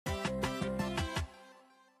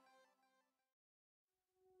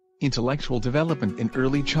Intellectual development in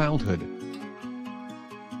early childhood.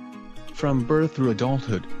 From birth through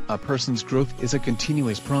adulthood, a person's growth is a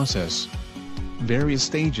continuous process. Various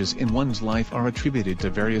stages in one's life are attributed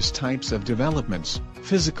to various types of developments: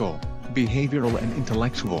 physical, behavioral and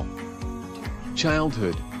intellectual.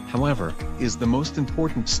 Childhood, however, is the most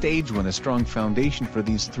important stage when a strong foundation for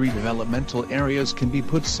these three developmental areas can be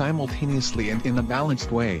put simultaneously and in a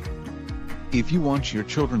balanced way. If you want your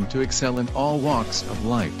children to excel in all walks of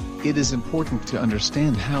life, it is important to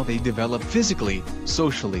understand how they develop physically,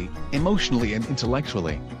 socially, emotionally and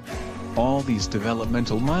intellectually. All these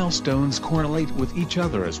developmental milestones correlate with each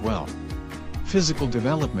other as well. Physical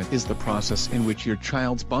development is the process in which your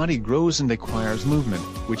child's body grows and acquires movement,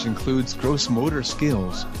 which includes gross motor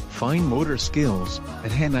skills, fine motor skills,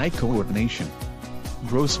 and hand-eye coordination.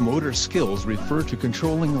 Gross motor skills refer to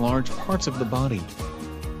controlling large parts of the body.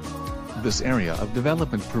 This area of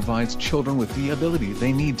development provides children with the ability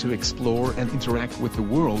they need to explore and interact with the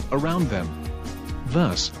world around them.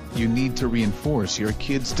 Thus, you need to reinforce your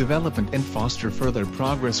kids' development and foster further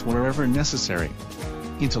progress wherever necessary.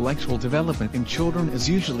 Intellectual development in children is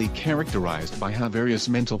usually characterized by how various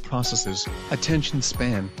mental processes, attention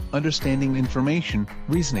span, understanding information,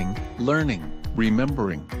 reasoning, learning,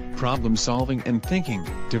 remembering, problem-solving and thinking,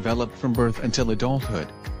 develop from birth until adulthood.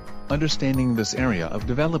 Understanding this area of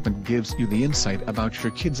development gives you the insight about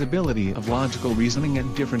your kid's ability of logical reasoning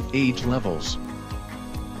at different age levels.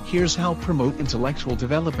 Here's how to promote intellectual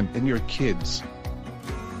development in your kids.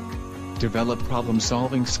 Develop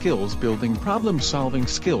problem-solving skills. Building problem-solving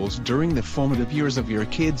skills during the formative years of your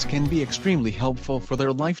kids can be extremely helpful for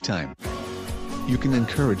their lifetime. You can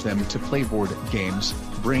encourage them to play board games,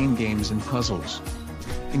 brain games and puzzles.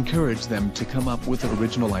 Encourage them to come up with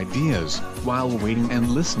original ideas, while waiting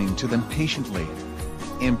and listening to them patiently.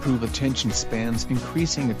 Improve attention spans.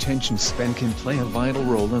 Increasing attention span can play a vital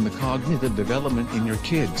role in the cognitive development in your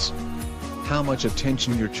kids. How much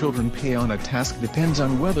attention your children pay on a task depends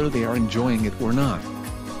on whether they are enjoying it or not.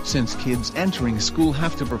 Since kids entering school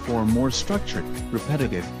have to perform more structured,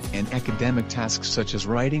 repetitive, and academic tasks such as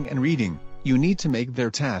writing and reading, you need to make their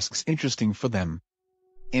tasks interesting for them.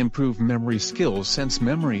 Improve memory skills. Since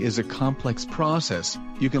memory is a complex process,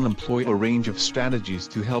 you can employ a range of strategies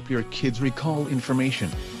to help your kids recall information.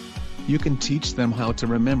 You can teach them how to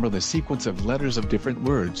remember the sequence of letters of different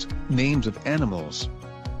words, names of animals.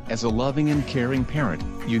 As a loving and caring parent,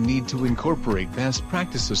 you need to incorporate best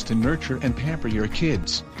practices to nurture and pamper your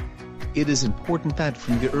kids. It is important that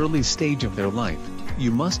from the early stage of their life,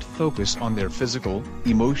 you must focus on their physical,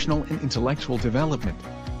 emotional and intellectual development.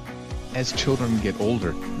 As children get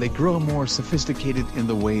older, they grow more sophisticated in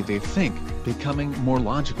the way they think, becoming more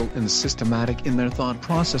logical and systematic in their thought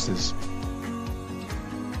processes.